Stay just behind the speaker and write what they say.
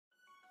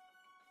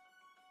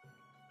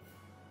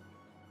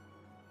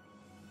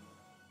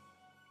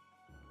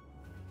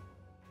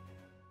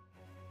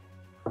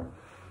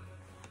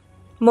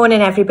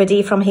Morning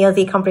everybody from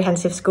Healthy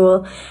Comprehensive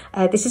School.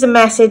 This is a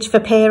message for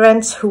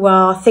parents who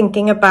are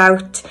thinking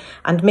about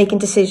and making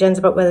decisions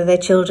about whether their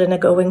children are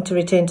going to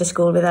return to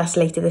school with us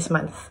later this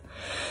month.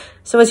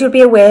 So as you'll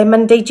be aware,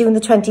 Monday, June the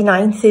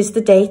 29th is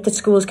the date that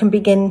schools can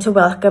begin to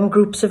welcome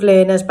groups of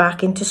learners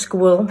back into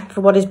school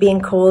for what is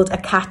being called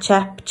a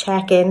catch-up,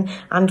 check-in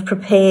and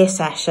prepare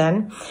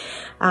session.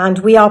 And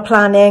we are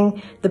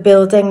planning the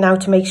building now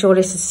to make sure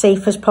it's as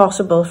safe as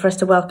possible for us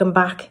to welcome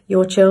back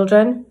your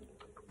children.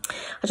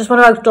 I just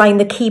want to outline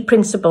the key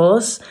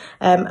principles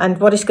and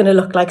what it's going to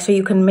look like so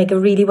you can make a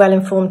really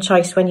well-informed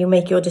choice when you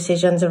make your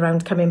decisions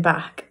around coming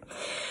back.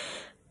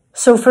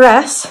 So for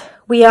us,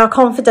 we are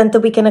confident that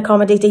we can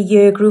accommodate a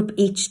year group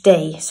each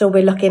day. So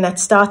we're looking at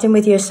starting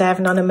with year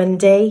 7 on a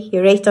Monday,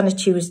 year 8 on a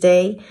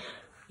Tuesday,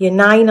 year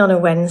 9 on a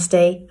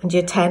Wednesday and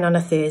year 10 on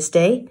a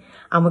Thursday.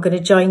 And we're going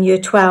to join year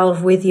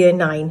 12 with year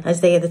 9 as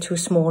they are the two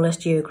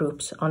smallest year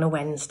groups on a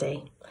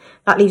Wednesday.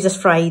 That leaves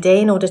us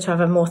Friday in order to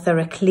have a more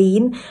thorough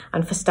clean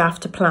and for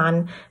staff to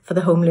plan for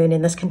the home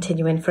learning that's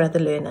continuing for other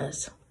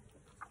learners.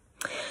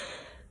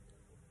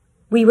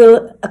 We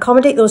will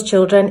accommodate those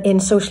children in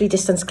socially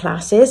distanced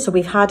classes. So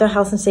we've had a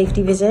health and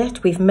safety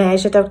visit. We've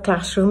measured out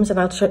classrooms and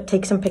I'll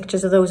take some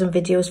pictures of those and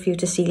videos for you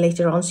to see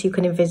later on so you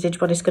can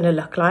envisage what it's going to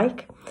look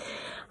like.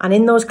 And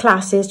in those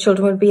classes,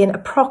 children will be in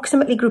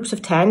approximately groups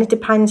of 10. It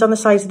depends on the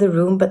size of the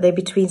room, but they're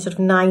between sort of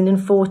 9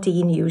 and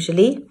 14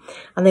 usually.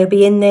 And they'll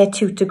be in their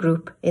tutor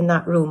group in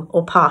that room,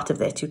 or part of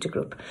their tutor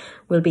group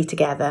will be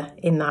together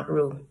in that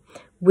room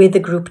with a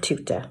group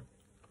tutor.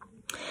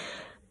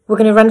 We're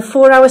going to run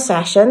 4-hour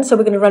sessions. So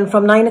we're going to run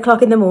from 9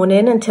 o'clock in the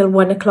morning until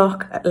 1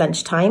 o'clock at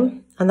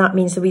lunchtime. And that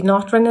means that we're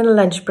not running a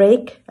lunch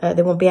break.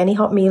 There won't be any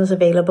hot meals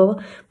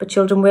available, but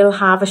children will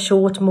have a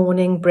short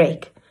morning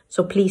break.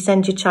 So please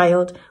send your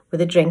child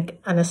with a drink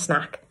and a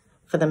snack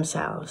for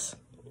themselves.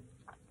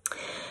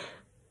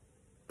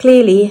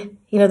 Clearly,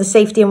 you know, the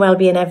safety and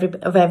well-being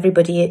of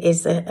everybody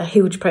is a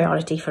huge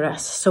priority for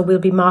us. So we'll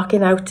be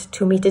marking out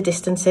 2-metre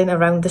distancing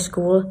around the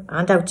school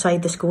and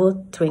outside the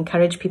school to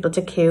encourage people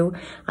to queue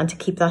and to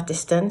keep that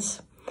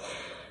distance.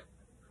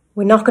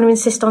 We're not going to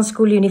insist on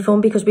school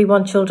uniform because we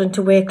want children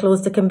to wear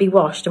clothes that can be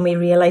washed, and we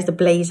realise the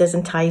blazers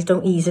and ties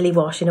don't easily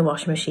wash in a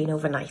washing machine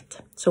overnight.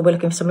 So we're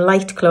looking for some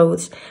light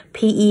clothes,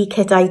 PE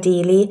kit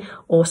ideally,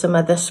 or some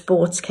other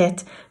sports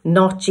kit,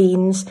 not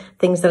jeans,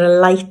 things that are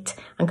light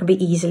and can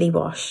be easily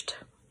washed.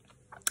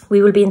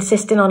 We will be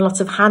insisting on lots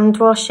of hand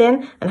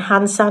washing and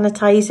hand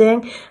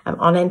sanitising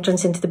on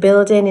entrance into the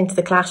building, into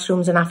the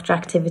classrooms and after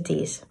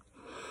activities.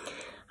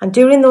 And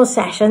during those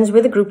sessions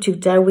with a group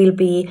tutor, we'll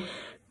be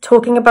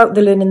talking about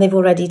the learning they've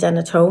already done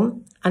at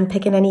home and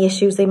picking any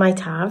issues they might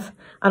have,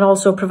 and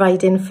also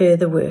providing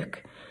further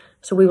work.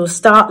 So we will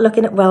start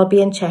looking at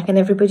wellbeing, checking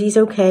everybody's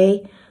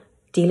okay,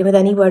 dealing with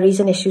any worries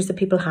and issues that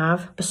people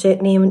have, but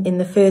certainly in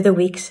the further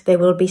weeks there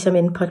will be some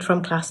input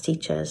from class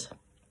teachers.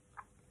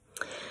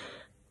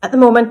 At the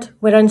moment,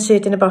 we're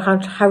uncertain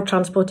about how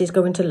transport is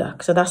going to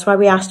look. So that's why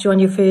we asked you on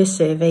your first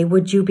survey,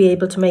 would you be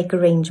able to make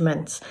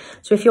arrangements?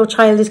 So if your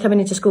child is coming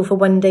into school for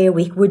 1 day a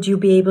week, would you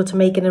be able to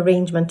make an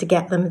arrangement to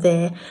get them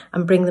there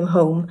and bring them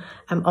home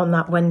on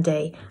that 1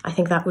 day? I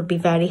think that would be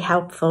very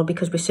helpful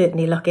because we're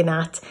certainly looking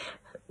at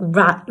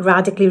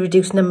radically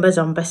reduced numbers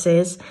on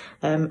buses,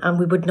 and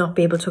we would not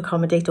be able to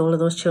accommodate all of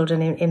those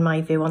children in my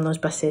view on those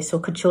buses. So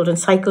could children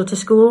cycle to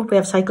school? We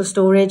have cycle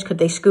storage. Could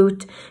they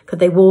scoot? Could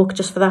they walk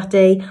just for that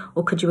day?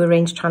 Or could you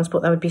arrange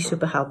transport? That would be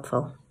super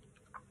helpful.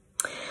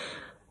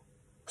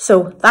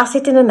 So that's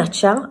it in a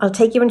nutshell. I'll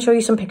take you and show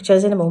you some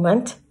pictures in a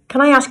moment. Can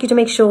I ask you to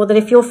make sure that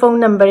if your phone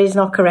number is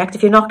not correct,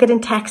 if you're not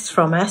getting texts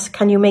from us,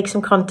 can you make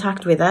some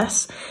contact with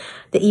us?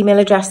 The email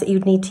address that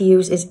you'd need to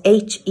use is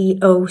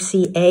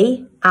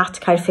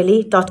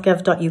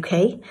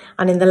heoca@caerphilly.gov.uk.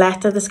 And in the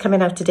letter that's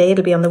coming out today,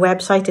 it'll be on the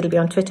website, it'll be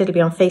on Twitter, it'll be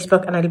on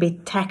Facebook, and it'll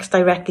be text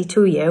directly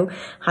to you,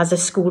 has a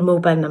school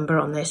mobile number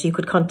on there. So you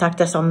could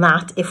contact us on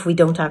that if we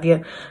don't have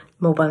your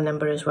mobile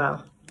number as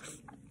well.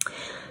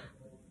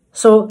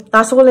 So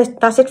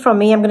that's it from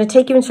me. I'm going to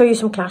take you and show you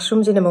some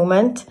classrooms in a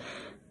moment.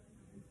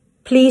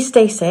 Please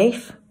stay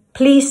safe.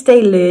 Please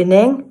stay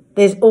learning.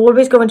 There's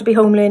always going to be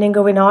home learning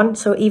going on.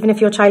 So even if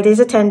your child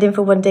is attending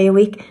for 1 day a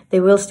week, they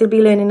will still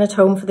be learning at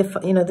home for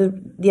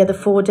the other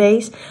 4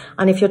 days.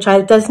 And if your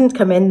child doesn't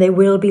come in, they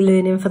will be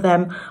learning for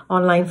them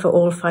online for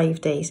all 5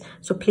 days.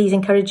 So please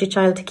encourage your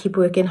child to keep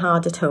working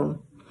hard at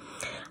home.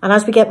 And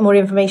as we get more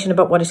information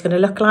about what it's going to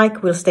look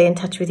like, we'll stay in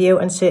touch with you,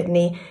 and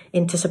certainly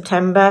into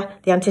September,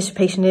 the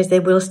anticipation is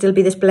there will still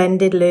be this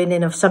blended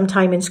learning of some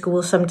time in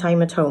school, some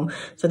time at home.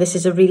 So this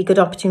is a really good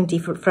opportunity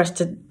for us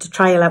to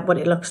trial out what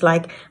it looks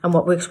like and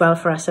what works well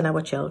for us and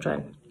our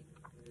children.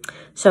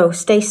 So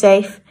stay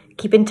safe,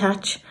 keep in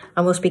touch,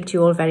 and we'll speak to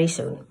you all very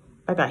soon.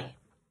 Bye-bye.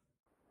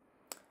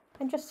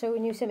 I'm just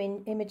showing you some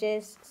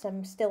images,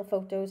 some still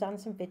photos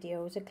and some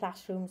videos of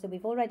classrooms that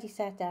we've already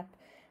set up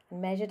and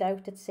measured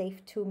out at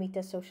safe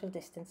 2-metre social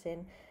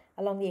distancing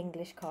along the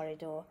English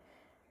corridor.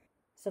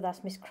 So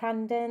that's Miss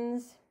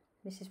Crandon's,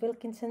 Mrs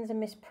Wilkinson's and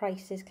Miss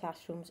Price's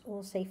classrooms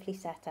all safely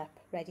set up,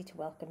 ready to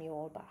welcome you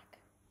all back.